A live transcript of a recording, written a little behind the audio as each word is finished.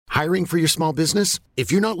Hiring for your small business?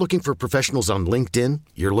 If you're not looking for professionals on LinkedIn,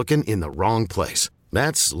 you're looking in the wrong place.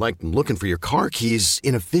 That's like looking for your car keys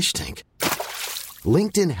in a fish tank.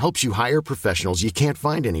 LinkedIn helps you hire professionals you can't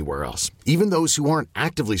find anywhere else, even those who aren't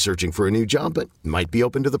actively searching for a new job but might be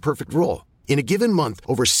open to the perfect role. In a given month,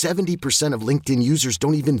 over 70% of LinkedIn users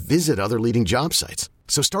don't even visit other leading job sites.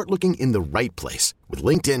 So start looking in the right place. With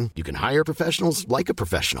LinkedIn, you can hire professionals like a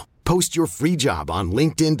professional. Post your free job on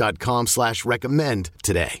linkedin.com/recommend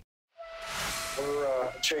today.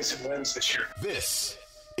 We're chasing wins this year. This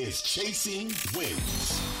is Chasing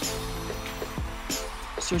Wins.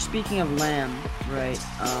 So speaking of Lamb, right,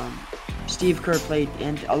 Steve Kerr played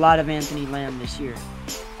a lot of Anthony Lamb this year.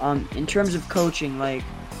 In terms of coaching, like,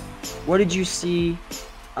 what did you see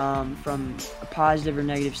from a positive or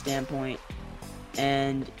negative standpoint?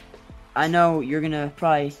 And I know you're going to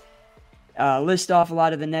probably list off a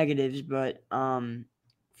lot of the negatives, but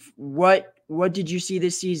what did you see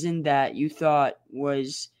this season that you thought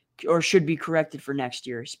was or should be corrected for next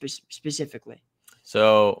year specifically?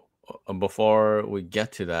 So before we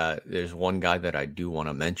get to that, there's one guy that I do want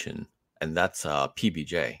to mention, and that's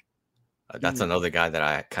PBJ. That's another guy that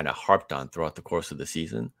I kind of harped on throughout the course of the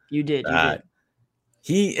season. You did.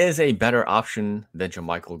 He is a better option than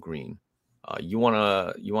JaMychal Green. You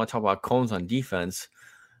wanna talk about cones on defense.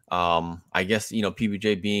 I guess,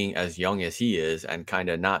 PBJ being as young as he is and kind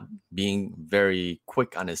of not being very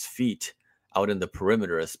quick on his feet out in the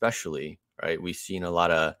perimeter, especially, right? We've seen a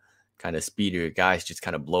lot of kind of speedier guys just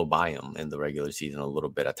kind of blow by him in the regular season a little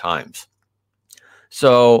bit at times.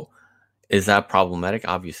 So is that problematic?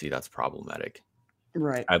 Obviously, that's problematic.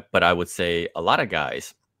 Right. But I would say a lot of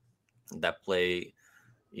guys that play,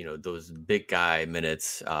 those big guy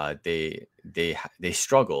minutes, they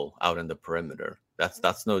struggle out in the perimeter.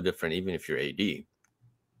 That's no different, even if you're AD.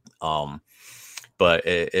 But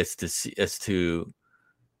it's to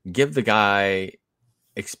give the guy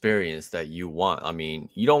experience that you want. I mean,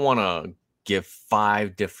 you don't want to give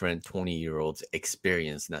 5 different 20-year-olds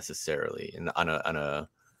experience necessarily on a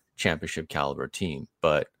championship caliber team.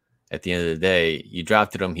 But at the end of the day, you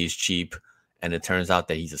drafted him, he's cheap, and it turns out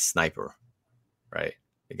that he's a sniper, right?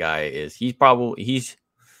 The guy he's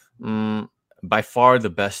by far the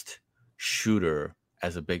best shooter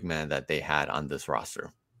as a big man that they had on this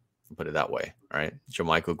roster. Put it that way, right?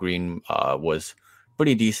 JaMychal Green was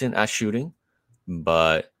pretty decent at shooting,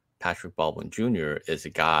 but Patrick Baldwin Jr. is a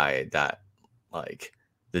guy that, like,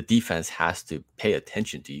 the defense has to pay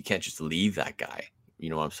attention to. You can't just leave that guy. You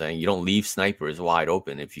know what I'm saying? You don't leave snipers wide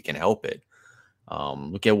open if you can help it.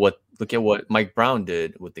 Look at what Mike Brown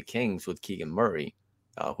did with the Kings with Keegan Murray,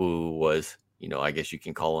 who was, I guess you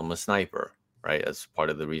can call him a sniper, right? That's part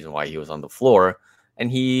of the reason why he was on the floor, and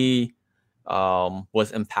he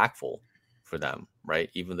was impactful for them, right?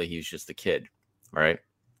 Even though he was just a kid, right?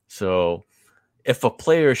 So if a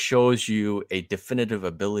player shows you a definitive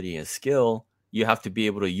ability and skill, you have to be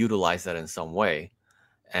able to utilize that in some way.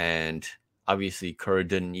 And obviously, Kerr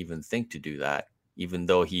didn't even think to do that, even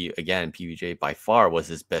though PBJ by far was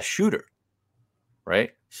his best shooter,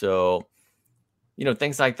 right? So,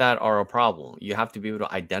 things like that are a problem. You have to be able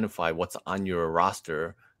to identify what's on your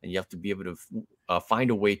roster, and you have to be able to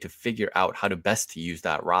find a way to figure out how to best to use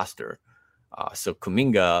that roster. So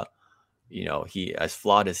Kuminga, he, as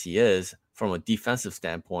flawed as he is from a defensive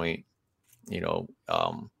standpoint,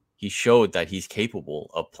 he showed that he's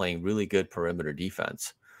capable of playing really good perimeter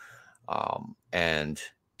defense. And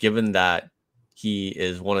given that he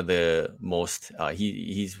is one of the most,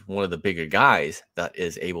 he's one of the bigger guys that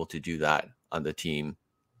is able to do that on the team,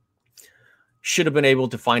 should have been able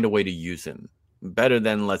to find a way to use him better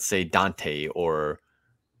than, let's say, Dante or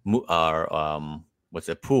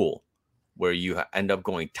Poole, where you end up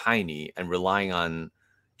going tiny and relying on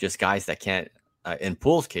just guys that can't, in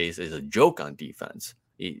Poole's case, is a joke on defense.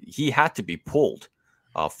 He had to be pulled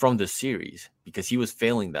from the series because he was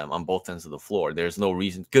failing them on both ends of the floor. There's no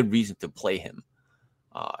good reason to play him.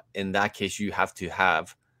 In that case, you have to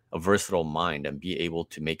have a versatile mind and be able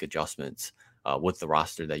to make adjustments with the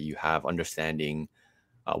roster that you have, understanding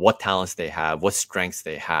what talents they have, what strengths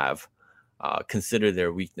they have, consider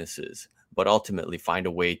their weaknesses, but ultimately find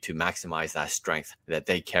a way to maximize that strength that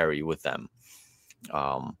they carry with them.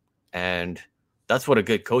 And that's what a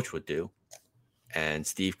good coach would do. And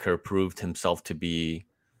Steve Kerr proved himself to be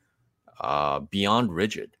beyond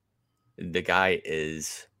rigid. The guy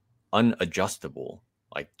is unadjustable,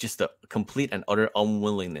 like just a complete and utter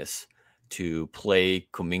unwillingness to play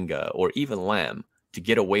Kuminga or even Lamb to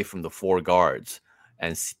get away from the 4 guards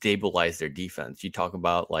and stabilize their defense. You talk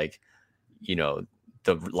about, like, the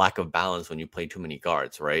lack of balance when you play too many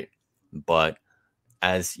guards, right? But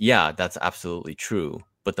that's absolutely true.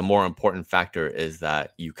 But the more important factor is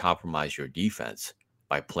that you compromise your defense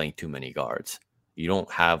by playing too many guards. You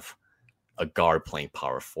don't have a guard playing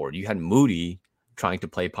power forward. You had Moody trying to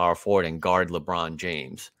play power forward and guard LeBron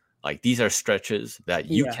James. Like, these are stretches that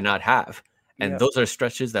you cannot have. And those are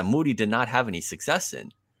stretches that Moody did not have any success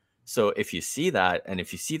in. So if you see that, and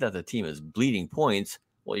if you see that the team is bleeding points,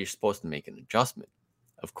 well, you're supposed to make an adjustment.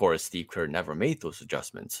 Of course, Steve Kerr never made those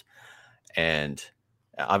adjustments. And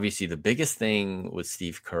obviously, the biggest thing with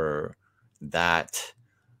Steve Kerr that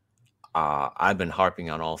I've been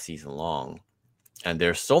harping on all season long, and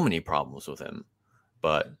there's so many problems with him,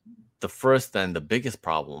 but the first and the biggest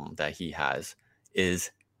problem that he has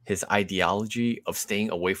is his ideology of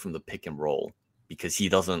staying away from the pick and roll, because he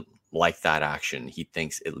doesn't like that action. He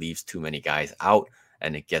thinks it leaves too many guys out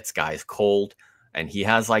and it gets guys cold. And he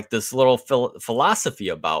has like this little philosophy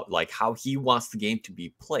about like how he wants the game to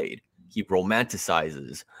be played. He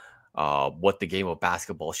romanticizes what the game of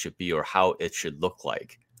basketball should be or how it should look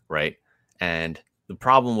like, right? And the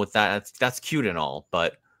problem with that's cute and all,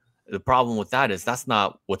 but the problem with that is that's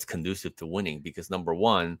not what's conducive to winning, because number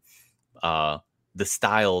one, the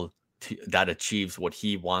style that achieves what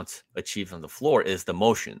he wants achieved on the floor is the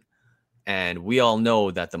motion. And we all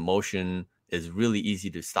know that the motion is really easy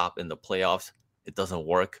to stop in the playoffs. It doesn't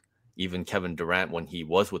work. Even Kevin Durant, when he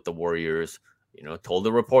was with the Warriors, told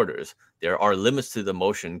the reporters there are limits to the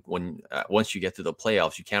motion. When once you get to the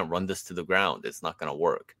playoffs, you can't run this to the ground. It's not going to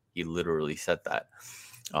work. He literally said that.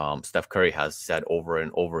 Steph Curry has said over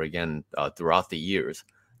and over again throughout the years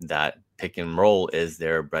that pick and roll is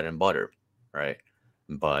their bread and butter, right?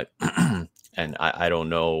 But and I don't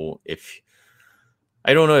know if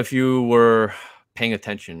you were paying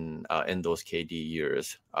attention in those KD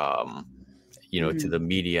years, to the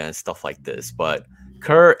media and stuff like this. But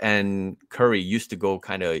Kerr and Curry used to go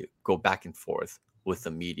back and forth with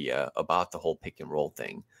the media about the whole pick and roll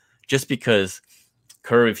thing, just because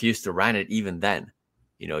Kerr refused to run it even then.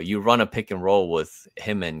 You run a pick and roll with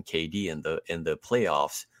him and KD in the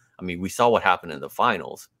playoffs. I mean, we saw what happened in the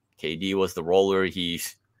finals. KD was the roller.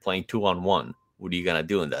 He's playing 2-on-1. What are you going to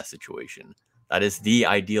do in that situation? That is the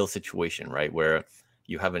ideal situation, right? Where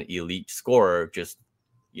you have an elite scorer just,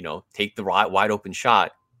 take the wide open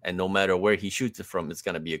shot, and no matter where he shoots it from, it's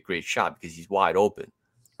going to be a great shot because he's wide open,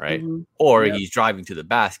 right? Mm-hmm. Or he's driving to the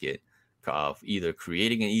basket, either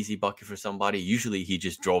creating an easy bucket for somebody. Usually he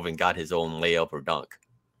just drove and got his own layup or dunk,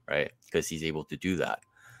 right? Because he's able to do that.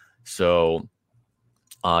 So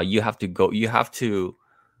you have to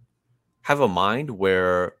have a mind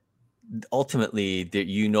where ultimately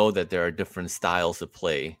that there are different styles of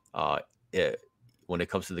play. When it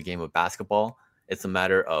comes to the game of basketball, it's a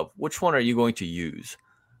matter of which one are you going to use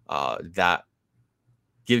that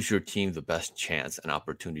gives your team the best chance and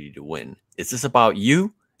opportunity to win. Is this about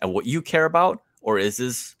you and what you care about, or is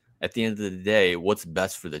this at the end of the day what's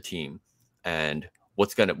best for the team and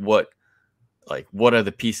what are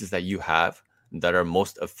the pieces that you have that are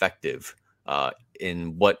most effective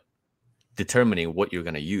in determining what you're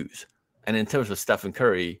going to use? And in terms of Stephen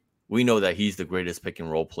Curry, we know that he's the greatest pick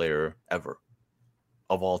and roll player ever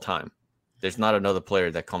of all time. There's not another player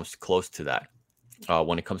that comes close to that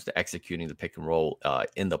when it comes to executing the pick and roll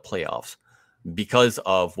in the playoffs, because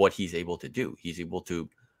of what he's able to do. He's able to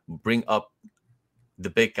bring up the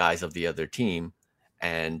big guys of the other team,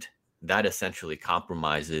 and that essentially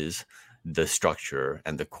compromises the structure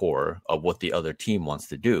and the core of what the other team wants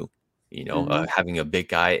to do. Having a big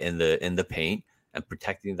guy in the paint and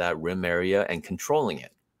protecting that rim area and controlling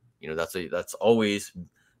it. That's always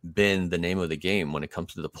been the name of the game when it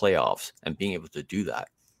comes to the playoffs, and being able to do that.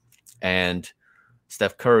 And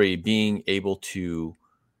Steph Curry being able to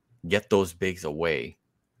get those bigs away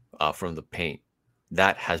from the paint,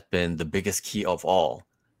 that has been the biggest key of all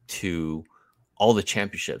to all the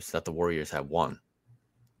championships that the Warriors have won.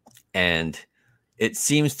 And it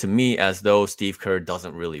seems to me as though Steve Kerr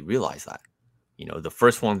doesn't really realize that. The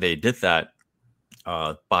first one they did that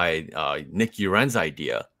by Nick Uren's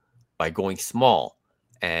idea, by going small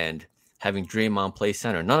and having Draymond play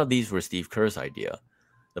center. None of these were Steve Kerr's idea.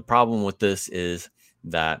 The problem with this is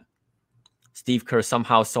that Steve Kerr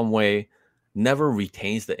somehow, some way, never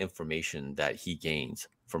retains the information that he gains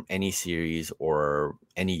from any series or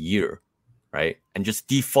any year, right? And just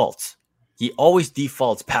defaults. He always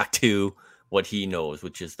defaults back to what he knows,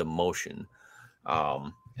 which is the motion.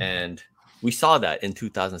 And we saw that in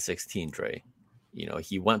 2016, Dre.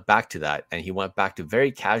 He went back to that, and he went back to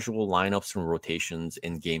very casual lineups and rotations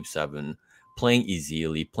in Game 7, playing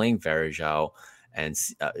Ezeli, playing Varejao, and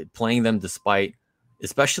playing them despite,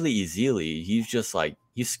 especially Ezeli,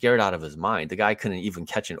 he's scared out of his mind. The guy couldn't even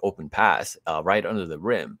catch an open pass right under the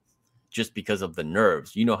rim. just because of the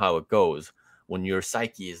nerves. You know how it goes when your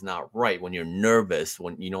psyche is not right, when you're nervous,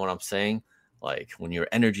 when you know what I'm saying? Like when your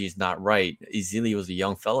energy is not right. Ezeli was a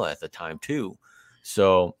young fella at the time too.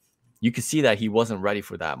 So you could see that he wasn't ready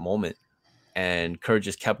for that moment. And Kerr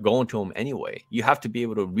just kept going to him anyway. You have to be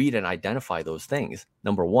able to read and identify those things,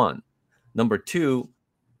 number one. Number two,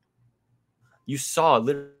 you saw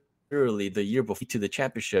literally the year before to the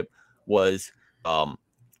championship was,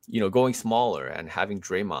 going smaller and having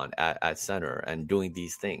Draymond at center and doing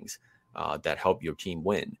these things that help your team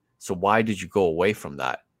win. So why did you go away from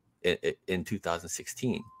that in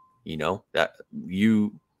 2016? That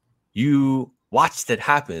you watched it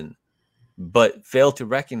happen, but failed to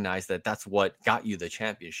recognize that that's what got you the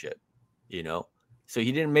championship, So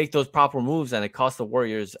he didn't make those proper moves, and it cost the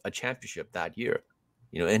Warriors a championship that year,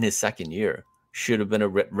 in his second year. Should have been a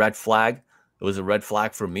red flag. It was a red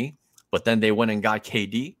flag for me. But then they went and got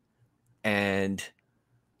KD, and,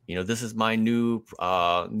 this is my new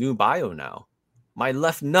bio now. My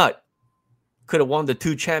left nut could have won the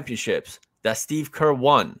 2 championships that Steve Kerr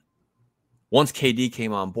won once KD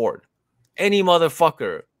came on board. Any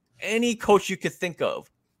motherfucker, any coach you could think of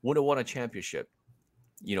would have won a championship,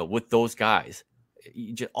 with those guys.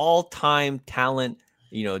 All-time talent,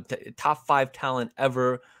 top 5 talent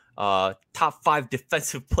ever, top 5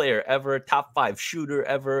 defensive player ever, top 5 shooter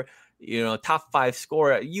ever, top 5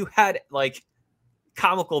 scorer. You had like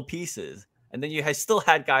comical pieces, and then you still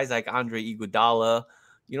had guys like Andre Iguodala.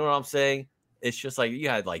 You know what I'm saying? It's just like you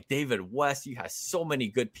had like David West. You had so many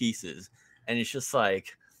good pieces, and it's just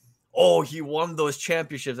like, oh, he won those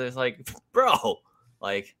championships. And it's like, bro,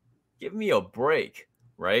 like, give me a break,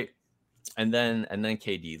 right? And then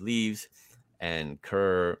KD leaves, and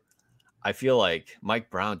Kerr. I feel like Mike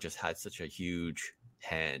Brown just had such a huge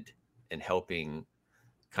hand in helping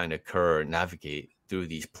kind of Kerr navigate through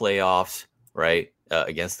these playoffs, right?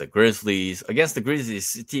 Against the Grizzlies. Against the Grizzlies,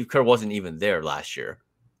 Steve Kerr wasn't even there last year.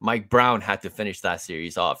 Mike Brown had to finish that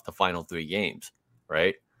series off, the final 3 games,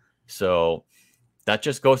 right? So that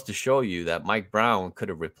just goes to show you that Mike Brown could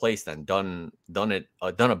have replaced and done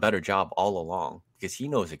a better job all along, because he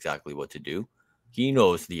knows exactly what to do. He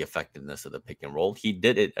knows the effectiveness of the pick and roll. He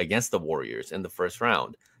did it against the Warriors in the first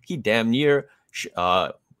round. He damn near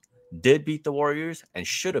did beat the Warriors and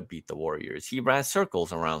should have beat the Warriors. He ran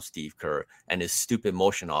circles around Steve Kerr and his stupid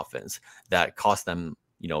motion offense that cost them,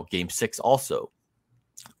 game 6 also.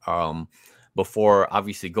 Before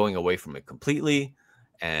obviously going away from it completely,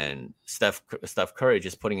 and Steph Curry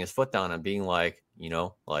just putting his foot down and being like,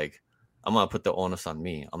 I'm going to put the onus on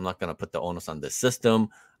me. I'm not going to put the onus on this system.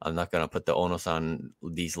 I'm not going to put the onus on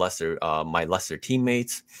these my lesser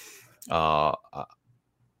teammates.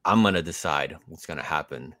 I'm going to decide what's going to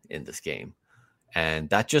happen in this game. And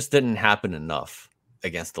that just didn't happen enough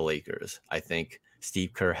against the Lakers. I think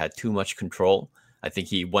Steve Kerr had too much control. I think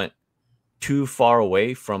he went too far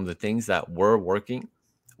away from the things that were working.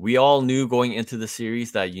 We all knew going into the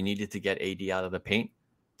series that you needed to get AD out of the paint.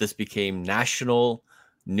 This became national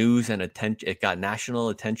news and attention. It got national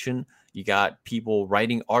attention. You got people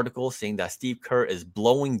writing articles saying that Steve Kerr is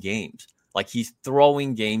blowing games, like he's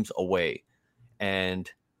throwing games away. And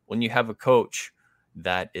when you have a coach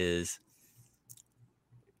that is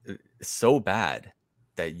so bad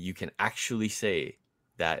that you can actually say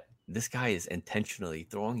that this guy is intentionally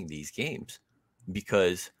throwing these games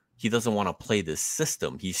because he doesn't want to play this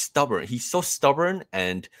system. He's stubborn. He's so stubborn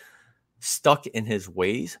and stuck in his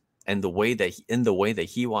ways and the way that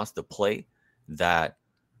he wants to play, that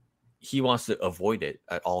he wants to avoid it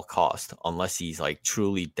at all costs unless he's like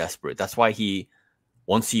truly desperate. That's why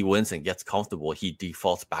once he wins and gets comfortable, he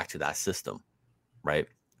defaults back to that system, right?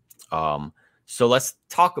 So let's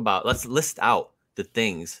list out the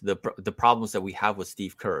things, the problems that we have with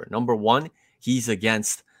Steve Kerr. Number one, he's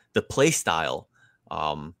against the play style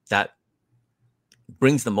that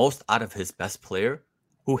brings the most out of his best player,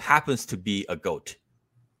 who happens to be a GOAT.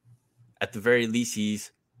 At the very least,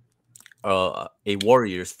 he's a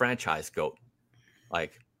Warriors franchise GOAT.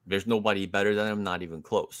 Like, there's nobody better than him, not even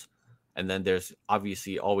close. And then there's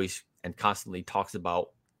obviously always and constantly talks about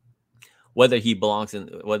whether he belongs in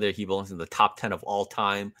the top 10 of all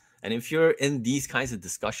time. And if you're in these kinds of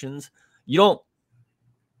discussions, you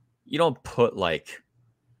don't put like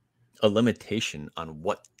a limitation on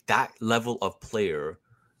what that level of player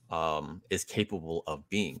is capable of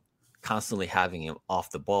being, constantly having him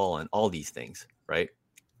off the ball and all these things, right?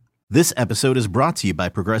 This episode is brought to you by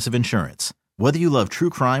Progressive Insurance. Whether you love true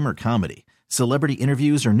crime or comedy, celebrity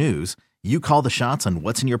interviews or news, you call the shots on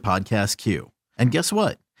what's in your podcast queue. And guess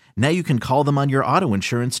what? Now you can call them on your auto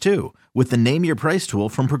insurance too with the Name Your Price tool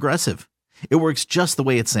from Progressive. It works just the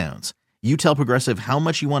way it sounds. You tell Progressive how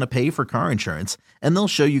much you want to pay for car insurance, and they'll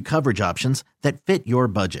show you coverage options that fit your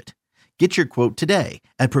budget. Get your quote today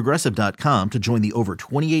at Progressive.com to join the over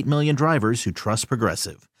 28 million drivers who trust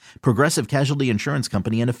Progressive. Progressive Casualty Insurance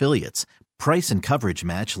Company and Affiliates. Price and coverage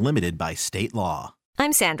match limited by state law.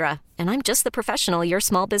 I'm Sandra, and I'm just the professional your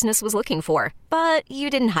small business was looking for. But you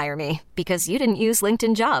didn't hire me because you didn't use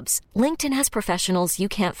LinkedIn Jobs. LinkedIn has professionals you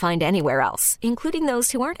can't find anywhere else, including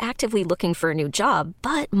those who aren't actively looking for a new job,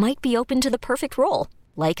 but might be open to the perfect role,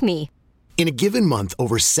 like me. In a given month,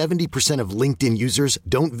 over 70% of LinkedIn users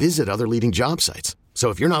don't visit other leading job sites. So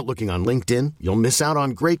if you're not looking on LinkedIn, you'll miss out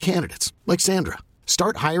on great candidates like Sandra.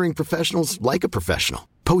 Start hiring professionals like a professional.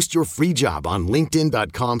 Post your free job on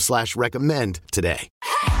linkedin.com/recommend today.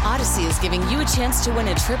 Odyssey is giving you a chance to win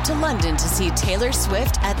a trip to London to see Taylor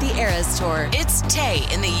Swift at the Eras Tour. It's Tay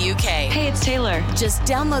in the UK. Hey, it's Taylor. Just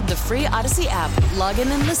download the free Odyssey app, log in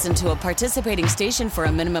and listen to a participating station for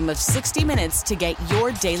a minimum of 60 minutes to get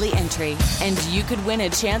your daily entry. And you could win a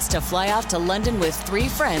chance to fly off to London with 3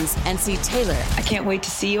 friends and see Taylor. I can't wait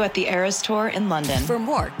to see you at the Eras Tour in London. For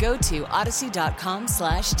more, go to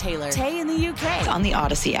odyssey.com/Taylor. Tay in the UK. It's on the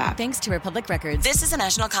Odyssey app. Thanks to Republic Records. This is a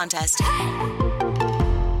national contest.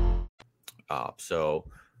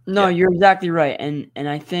 You're exactly right. And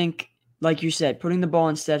I think, like you said, putting the ball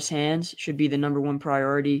in Steph's hands should be the number one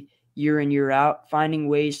priority year in, year out, finding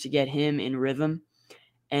ways to get him in rhythm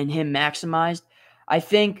and him maximized. I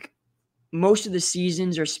think most of the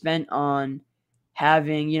seasons are spent on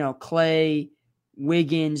having, Clay,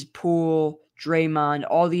 Wiggins, Poole, Draymond,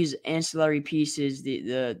 all these ancillary pieces,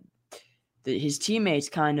 his teammates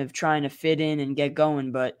kind of trying to fit in and get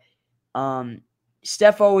going. But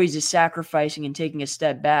Steph always is sacrificing and taking a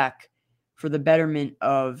step back for the betterment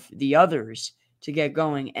of the others to get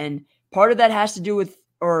going. And part of that has to do with,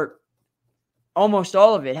 or almost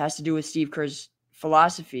all of it has to do with Steve Kerr's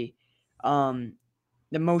philosophy. The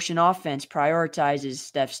motion offense prioritizes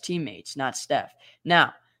Steph's teammates, not Steph.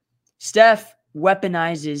 Now, Steph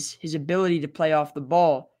weaponizes his ability to play off the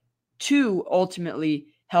ball to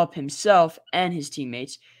ultimately help himself and his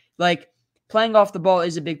teammates. Like, playing off the ball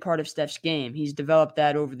is a big part of Steph's game. He's developed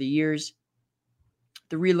that over the years.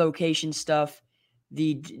 The relocation stuff,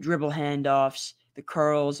 the dribble handoffs, the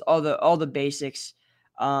curls, all the basics.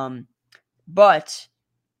 And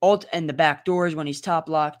the back doors when he's top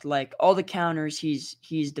locked, like all the counters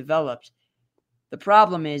he's developed. The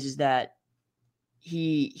problem is that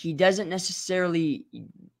he doesn't necessarily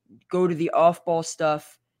go to the off-ball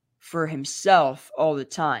stuff for himself all the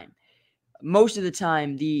time. Most of the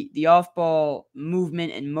time, the off-ball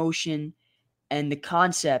movement and motion and the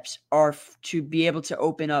concepts are to be able to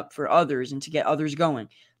open up for others and to get others going.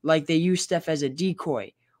 Like they use Steph as a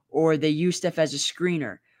decoy, or they use Steph as a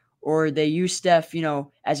screener, or they use Steph,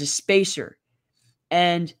 as a spacer.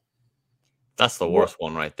 And that's the worst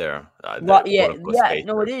one right there.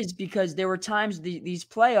 It is, because there were times these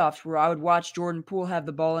playoffs where I would watch Jordan Poole have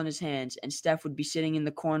the ball in his hands and Steph would be sitting in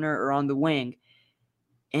the corner or on the wing.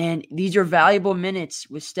 And these are valuable minutes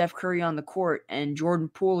with Steph Curry on the court, and Jordan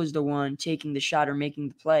Poole is the one taking the shot or making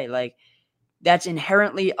the play. Like, that's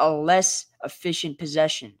inherently a less efficient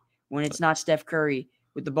possession when it's not Steph Curry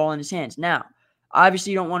with the ball in his hands. Now,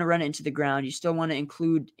 obviously, you don't want to run it into the ground. You still want to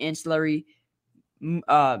include ancillary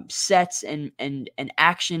sets and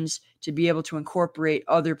actions to be able to incorporate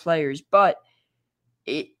other players. But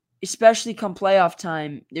especially come playoff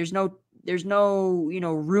time, there's no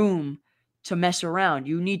room to mess around.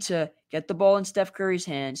 You need to get the ball in Steph Curry's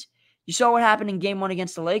hands. You saw what happened in Game 1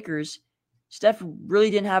 against the Lakers. Steph really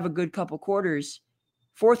didn't have a good couple quarters.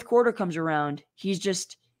 Fourth quarter comes around. He's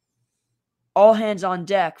just all hands on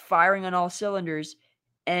deck, firing on all cylinders,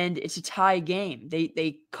 and it's a tie game.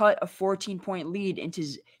 They cut a 14-point lead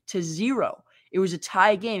to 0. It was a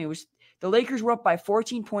tie game. The Lakers were up by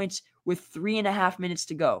 14 points with 3.5 minutes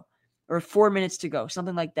to go, or 4 minutes to go,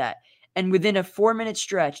 something like that. And within a 4-minute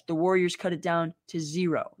stretch, the Warriors cut it down to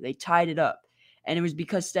 0. They tied it up. And it was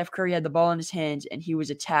because Steph Curry had the ball in his hands and he was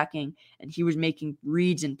attacking and he was making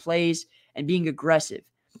reads and plays and being aggressive.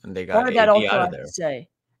 And they got part of that also, out I of there. have to say,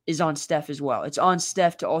 is on Steph as well. It's on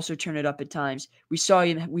Steph to also turn it up at times. We saw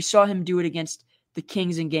him do it against the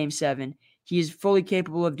Kings in Game 7. He is fully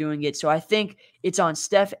capable of doing it. So I think it's on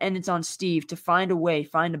Steph and it's on Steve to find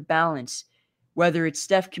a balance, whether it's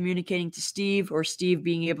Steph communicating to Steve or Steve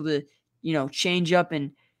being able to, change up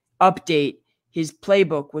and update his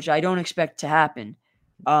playbook, which I don't expect to happen.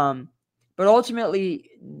 But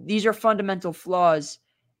ultimately, these are fundamental flaws.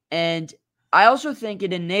 And I also think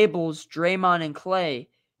it enables Draymond and Clay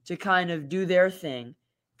to kind of do their thing.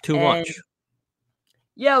 Too much.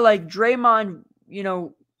 Yeah, like Draymond,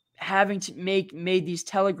 having to made these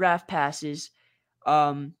telegraph passes.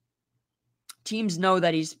 Teams know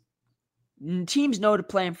to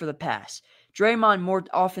play him for the pass. Draymond, more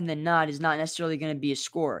often than not, is not necessarily going to be a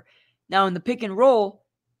scorer. Now, in the pick and roll,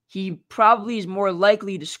 he probably is more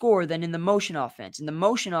likely to score than in the motion offense. In the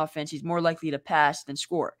motion offense, he's more likely to pass than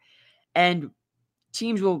score. And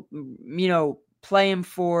teams will, play him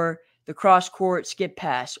for the cross-court skip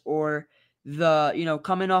pass or the,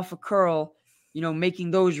 coming off a curl,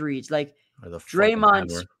 making those reads. Like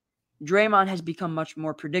Draymond has become much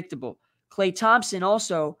more predictable. Klay Thompson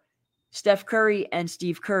also, Steph Curry and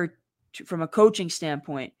Steve Kerr, from a coaching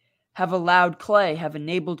standpoint, have enabled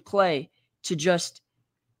Klay to just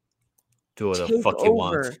do what take the fuck he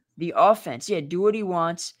wants. over the offense. Yeah, do what he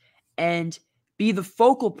wants and be the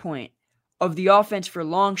focal point of the offense for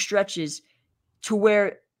long stretches to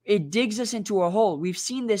where it digs us into a hole. We've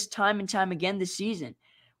seen this time and time again this season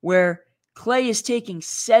where Klay is taking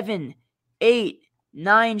 7, 8,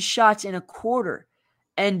 9 shots in a quarter.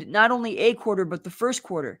 And not only a quarter, but the first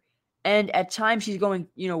quarter. And at times he's going,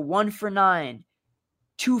 1 for 9,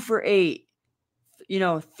 2 for 8,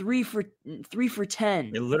 3 for 10.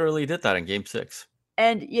 He literally did that in Game 6.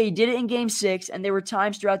 And yeah, he did it in Game 6. And there were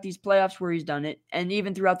times throughout these playoffs where he's done it, and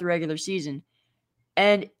even throughout the regular season.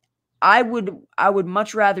 And I would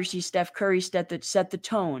much rather see Steph Curry set the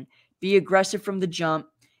tone, be aggressive from the jump,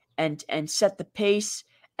 and set the pace,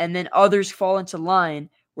 and then others fall into line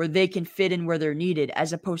where they can fit in where they're needed,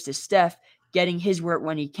 as opposed to Steph getting his work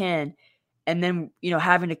when he can, and then,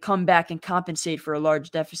 having to come back and compensate for a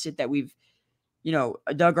large deficit that we've,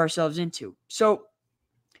 dug ourselves into. So,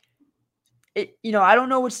 I don't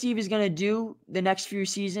know what Steve is going to do the next few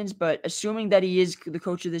seasons, but assuming that he is the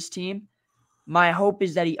coach of this team, my hope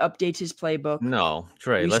is that he updates his playbook. No,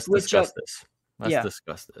 Trey, let's discuss this. Let's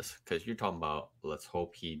discuss this, because you're talking about let's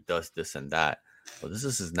hope he does this and that. Well, this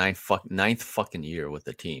is his ninth fucking year with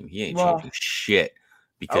the team. He ain't changing shit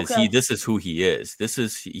because this is who he is.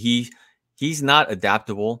 He's not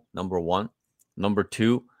adaptable, number one. Number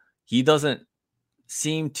two, he doesn't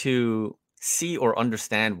seem to see or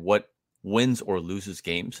understand what wins or loses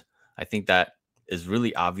games. I think that is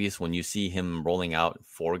really obvious when you see him rolling out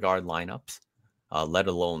 4-guard lineups, let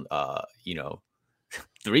alone 3-guard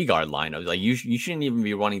lineups. Like you shouldn't even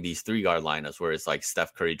be running these 3-guard lineups where it's like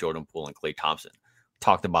Steph Curry, Jordan Poole, and Klay Thompson.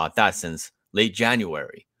 Talked about that since late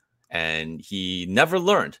January, and he never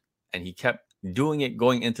learned, and he kept doing it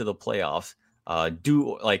going into the playoffs.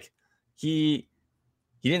 He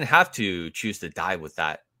didn't have to choose to die with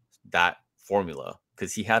that formula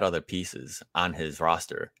because he had other pieces on his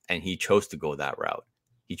roster, and he chose to go that route.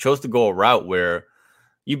 He chose to go a route where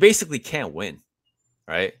you basically can't win,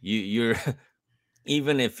 right? You're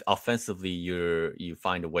even if offensively you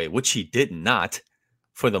find a way, which he did not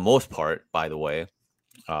for the most part, by the way.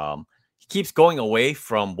 He keeps going away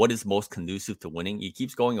from what is most conducive to winning. He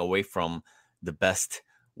keeps going away from the best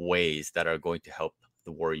ways that are going to help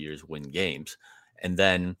the Warriors win games. And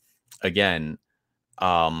then again,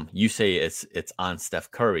 you say it's on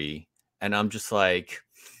Steph Curry, and I'm just like,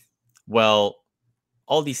 well,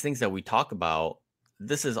 all these things that we talk about,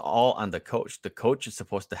 this is all on the coach. The coach is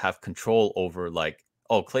supposed to have control over, like,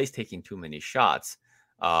 oh, Klay's taking too many shots.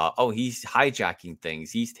 He's hijacking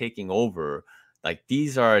things. He's taking over. Like,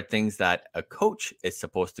 these are things that a coach is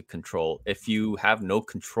supposed to control. If you have no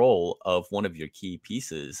control of one of your key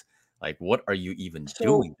pieces, like, what are you even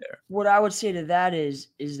doing there? What I would say to that is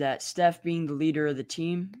that Steph being the leader of the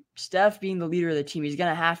team, he's going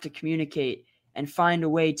to have to communicate and find a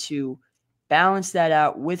way to balance that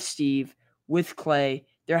out with Steve, with Klay.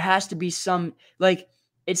 There has to be some, like,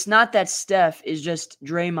 it's not that Steph is just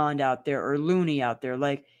Draymond out there or Looney out there.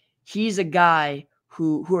 Like, he's a guy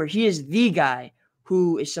he is the guy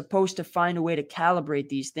who is supposed to find a way to calibrate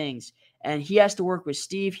these things. And he has to work with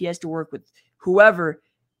Steve. He has to work with whoever.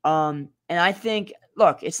 And I think,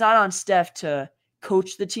 look, it's not on Steph to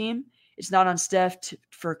coach the team. It's not on Steph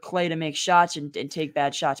for Klay to make shots and take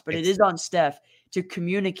bad shots, but it is on Steph to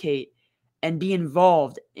communicate and be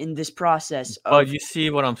involved in this process. But you see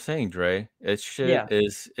what I'm saying, Dre? Did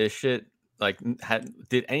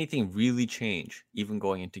anything really change even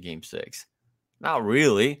going into Game 6? Not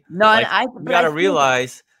really. No, you got to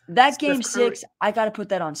realize that Game 6, I got to put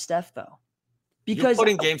that on Steph, though. Because you're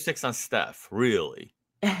putting Game 6 on Steph, really?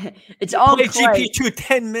 It's all played GP2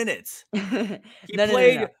 10 minutes.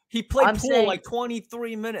 He played Poole like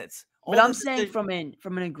 23 minutes. But I'm saying from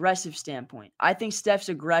an aggressive standpoint, I think Steph's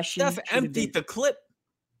aggression. Steph emptied the clip.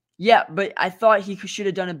 Yeah, but I thought he should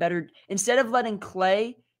have done a better. Instead of letting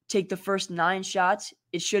Klay take the first 9 shots,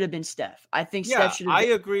 it should have been Steph. I think Yeah, Steph should have I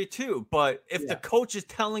been. agree too. But if the Yeah. coach is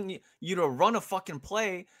telling you to run a fucking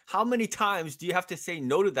play, how many times do you have to say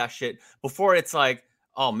no to that shit before it's like,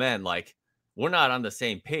 oh man, like we're not on the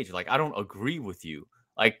same page. Like I don't agree with you.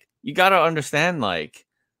 Like you gotta understand. Like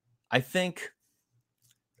I think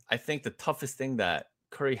the toughest thing that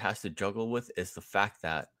Curry has to juggle with is the fact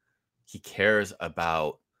that he cares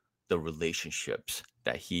about the relationships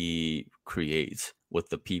that he creates with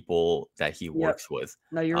the people that he Yep. works with.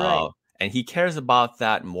 No, you're right. And he cares about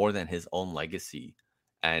that more than his own legacy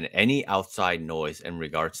and any outside noise in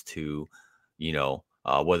regards to,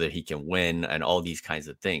 whether he can win and all these kinds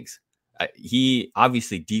of things. He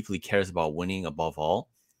obviously deeply cares about winning above all,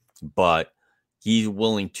 but he's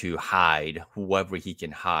willing to hide whoever he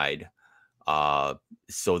can hide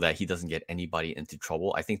so that he doesn't get anybody into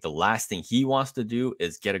trouble. I think the last thing he wants to do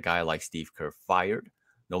is get a guy like Steve Kerr fired,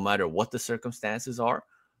 no matter what the circumstances are,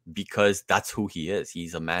 because that's who he is.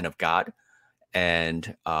 He's a man of God,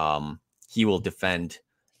 and he will defend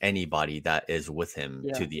anybody that is with him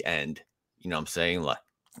to the end. You know what I'm saying? Like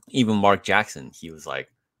even Mark Jackson, he was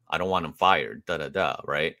like, I don't want him fired,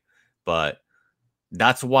 right? But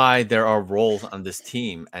that's why there are roles on this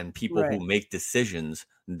team and people who make decisions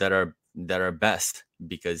that are best,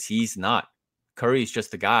 because he's not. Curry's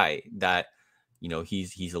just a guy that,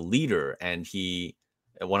 he's a leader, and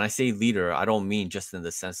when I say leader, I don't mean just in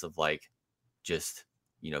the sense of like just,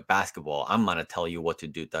 basketball. I'm gonna tell you what to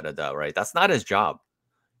do, right? That's not his job.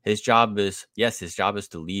 His job is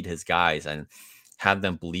to lead his guys and have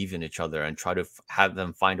them believe in each other and try to have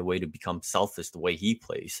them find a way to become selfless the way he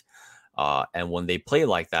plays. And when they play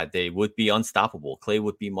like that, they would be unstoppable. Clay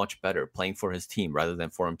would be much better playing for his team rather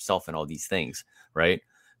than for himself and all these things, right?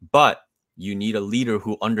 But you need a leader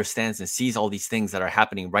who understands and sees all these things that are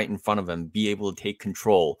happening right in front of him, be able to take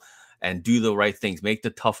control and do the right things, make the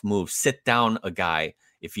tough moves, sit down a guy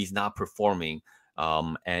if he's not performing.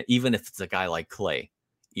 And even if it's a guy like Clay,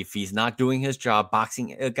 if he's not doing his job,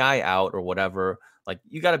 boxing a guy out or whatever, like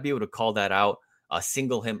you got to be able to call that out,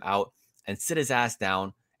 single him out and sit his ass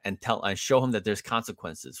down and show him that there's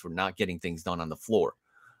consequences for not getting things done on the floor.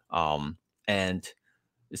 And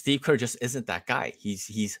Steve Kerr just isn't that guy.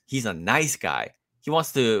 He's a nice guy. He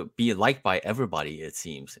wants to be liked by everybody, it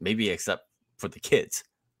seems, maybe except for the kids,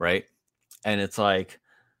 right? And it's like,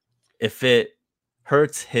 if it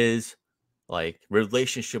hurts his like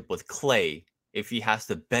relationship with Clay, if he has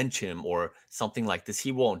to bench him or something like this,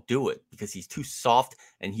 he won't do it because he's too soft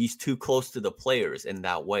and he's too close to the players in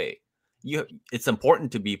that way. It's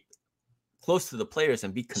important to be close to the players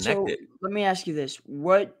and be connected. So let me ask you this: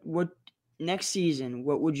 what next season?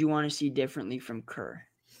 What would you want to see differently from Kerr?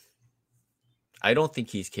 I don't think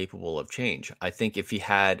he's capable of change. I think if he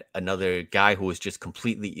had another guy who was just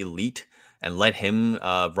completely elite and let him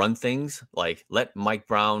run things, like let Mike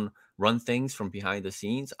Brown run things from behind the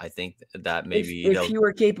scenes, I think that maybe if he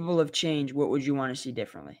were capable of change, what would you want to see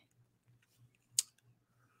differently?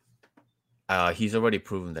 He's already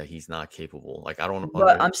proven that he's not capable. Like I don't.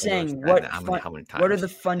 But I'm saying, what many times? What are the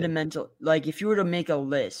fundamental? Like, if you were to make a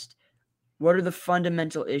list, what are the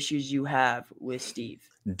fundamental issues you have with Steve?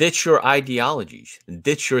 Ditch your ideologies.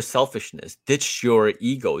 Ditch your selfishness. Ditch your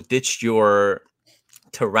ego. Ditch your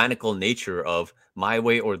tyrannical nature of my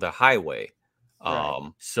way or the highway.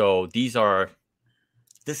 Right. So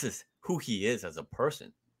this is who he is as a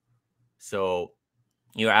person. So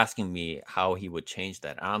you're asking me how he would change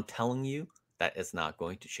that. And I'm telling you that it's not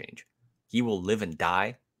going to change. He will live and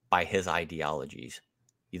die by his ideologies.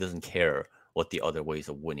 He doesn't care what the other ways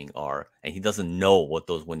of winning are. And he doesn't know what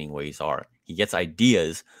those winning ways are. He gets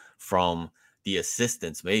ideas from the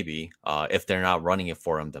assistants, maybe, if they're not running it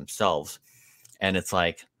for him themselves. And it's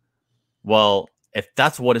like, well, if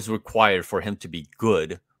that's what is required for him to be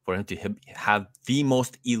good, for him to have the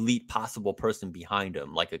most elite possible person behind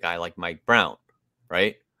him, like a guy like Mike Brown,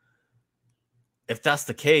 right? If that's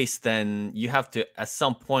the case, then you have to, at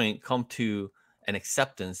some point, come to an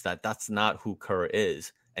acceptance that that's not who Kerr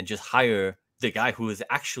is, and just hire the guy who is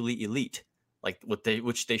actually elite, like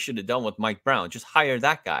which they should have done with Mike Brown. Just hire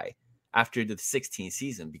that guy after the 16th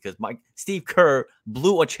season, because Steve Kerr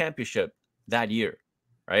blew a championship that year,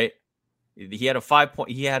 right? He had a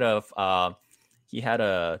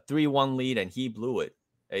 3-1 lead and he blew it.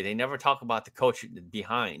 They never talk about the coach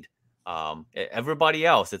behind. Everybody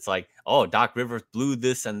else, it's like, oh, Doc Rivers blew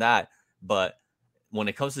this and that. But when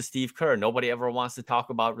it comes to Steve Kerr, nobody ever wants to talk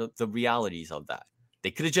about the realities of that.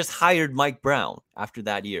 They could have just hired Mike Brown after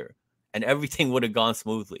that year and everything would have gone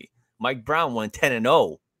smoothly. Mike Brown went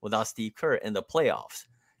 10-0 without Steve Kerr in the playoffs.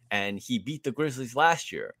 And he beat the Grizzlies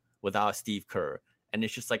last year without Steve Kerr. And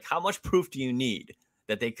it's just like, how much proof do you need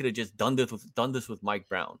that they could have just done this with Mike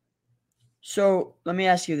Brown. So let me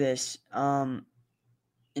ask you this: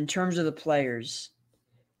 in terms of the players,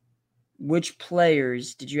 which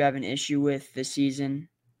players did you have an issue with this season?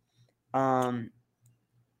 Who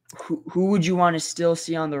would you want to still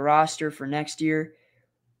see on the roster for next year?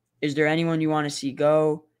 Is there anyone you want to see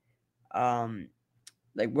go?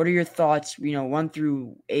 What are your thoughts, 1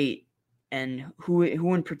 through 8, and who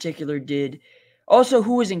in particular did? Also,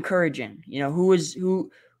 who was encouraging? Who is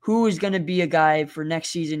going to be a guy for next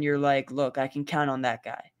season? You're like, look, I can count on that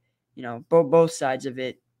guy. Both sides of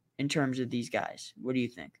it in terms of these guys. What do you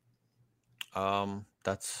think?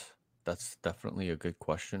 That's definitely a good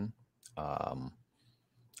question. I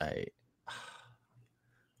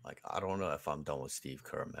don't know if I'm done with Steve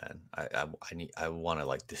Kerr, man. I want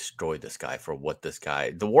to destroy this guy for what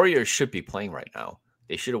the Warriors should be playing right now.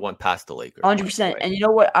 They should have won past the Lakers. 100%. And you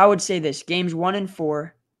know what? I would say this: games 1 and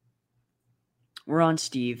 4, we're on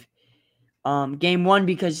Steve. Game 1,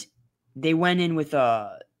 because they went in with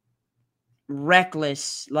a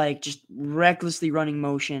reckless, just recklessly running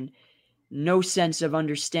motion. No sense of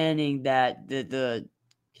understanding that the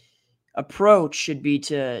approach should be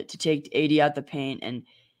to take AD out the paint, and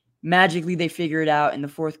magically they figure it out in the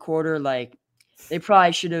fourth quarter. They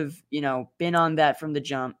probably should have, been on that from the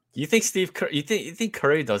jump. You think Steve Kerr? You think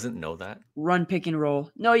Curry doesn't know that? Run, pick and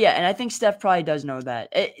roll. No, yeah, and I think Steph probably does know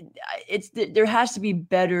that. There has to be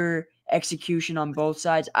better execution on both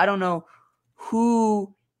sides. I don't know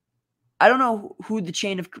who what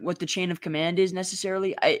the chain of command is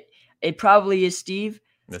necessarily. It probably is Steve,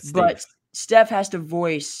 but Steph has to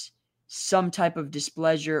voice some type of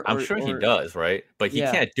displeasure. I'm sure he does, right? But he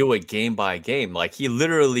can't do it game by game. He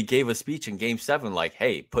literally gave a speech in Game 7,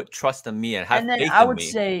 hey, put trust in me and have faith in me. And then I would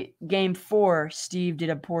say Game 4, Steve did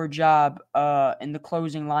a poor job in the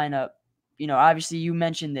closing lineup. Obviously you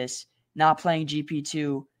mentioned this, not playing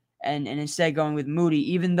GP2 and instead going with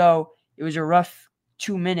Moody, even though it was a rough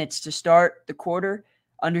 2 minutes to start the quarter,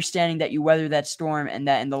 understanding that you weather that storm and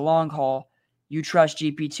that in the long haul, you trust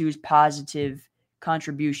GP2's positive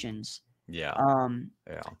contributions. Yeah.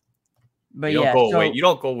 But you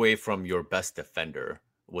don't go away from your best defender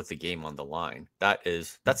with the game on the line.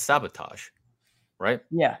 That's sabotage, right?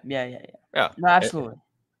 Yeah. No, absolutely.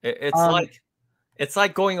 It's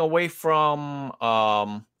like going away from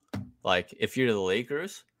if you're the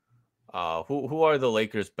Lakers, who are the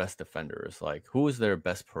Lakers' best defenders? Who is their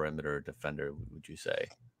best perimeter defender, would you say?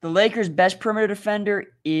 The Lakers' best perimeter defender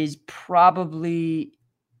is probably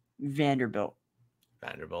Vanderbilt.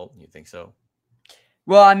 Vanderbilt, you think so?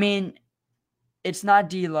 Well, I mean, it's not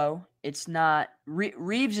D'Lo. It's not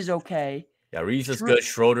Reeves is okay. Yeah, Reeves is good.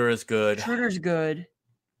 Schroeder is good. Schroeder's good.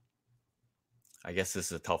 I guess this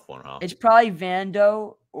is a tough one, huh? It's probably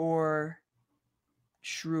Vando or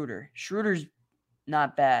Schroeder. Schroeder's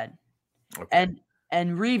not bad. Okay.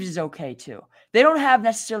 And Reeves is okay too. They don't have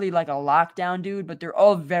necessarily a lockdown dude, but they're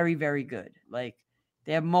all very, very good. They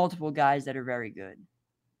have multiple guys that are very good.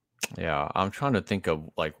 Yeah, I'm trying to think of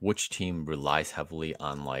which team relies heavily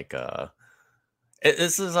on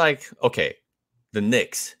this is okay, the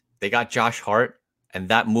Knicks. They got Josh Hart, and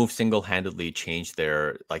that move single-handedly changed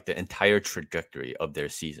their the entire trajectory of their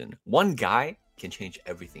season. One guy can change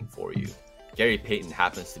everything for you. Gary Payton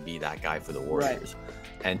happens to be that guy for the Warriors.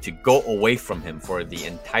 Right. And to go away from him for the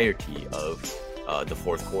entirety of the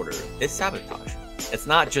fourth quarter is sabotage. It's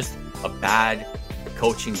not just a bad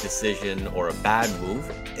coaching decision or a bad move.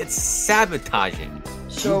 It's sabotaging.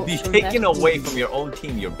 You'll be taking away from your own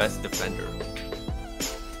team your best defender.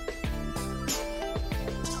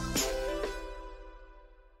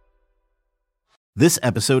 This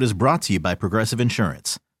episode is brought to you by Progressive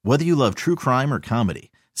Insurance. Whether you love true crime or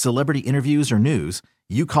comedy, celebrity interviews or news,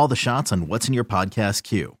 you call the shots on what's in your podcast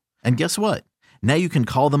queue. And guess what? Now you can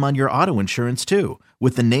call them on your auto insurance too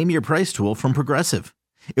with the Name Your Price tool from Progressive.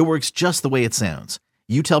 It works just the way it sounds.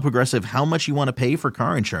 You tell Progressive how much you want to pay for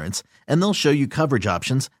car insurance, and they'll show you coverage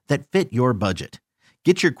options that fit your budget.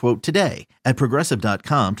 Get your quote today at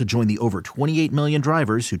Progressive.com to join the over 28 million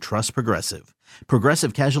drivers who trust Progressive.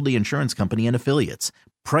 Progressive Casualty Insurance Company and Affiliates.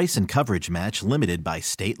 Price and coverage match limited by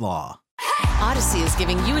state law. Odyssey is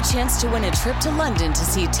giving you a chance to win a trip to London to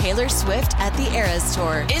see Taylor Swift at the Eras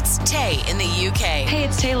Tour. It's Tay in the UK. Hey,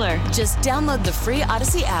 it's Taylor. Just download the free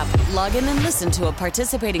Odyssey app, log in and listen to a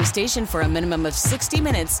participating station for a minimum of 60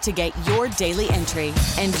 minutes to get your daily entry.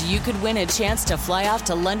 And you could win a chance to fly off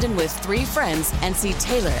to London with 3 friends and see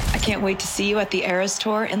Taylor. I can't wait to see you at the Eras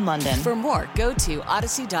Tour in London. For more, go to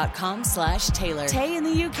odyssey.com/Taylor. Tay in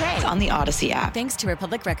the UK. It's on the Odyssey app. Thanks to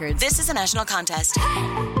Republic Records. This is a national contest.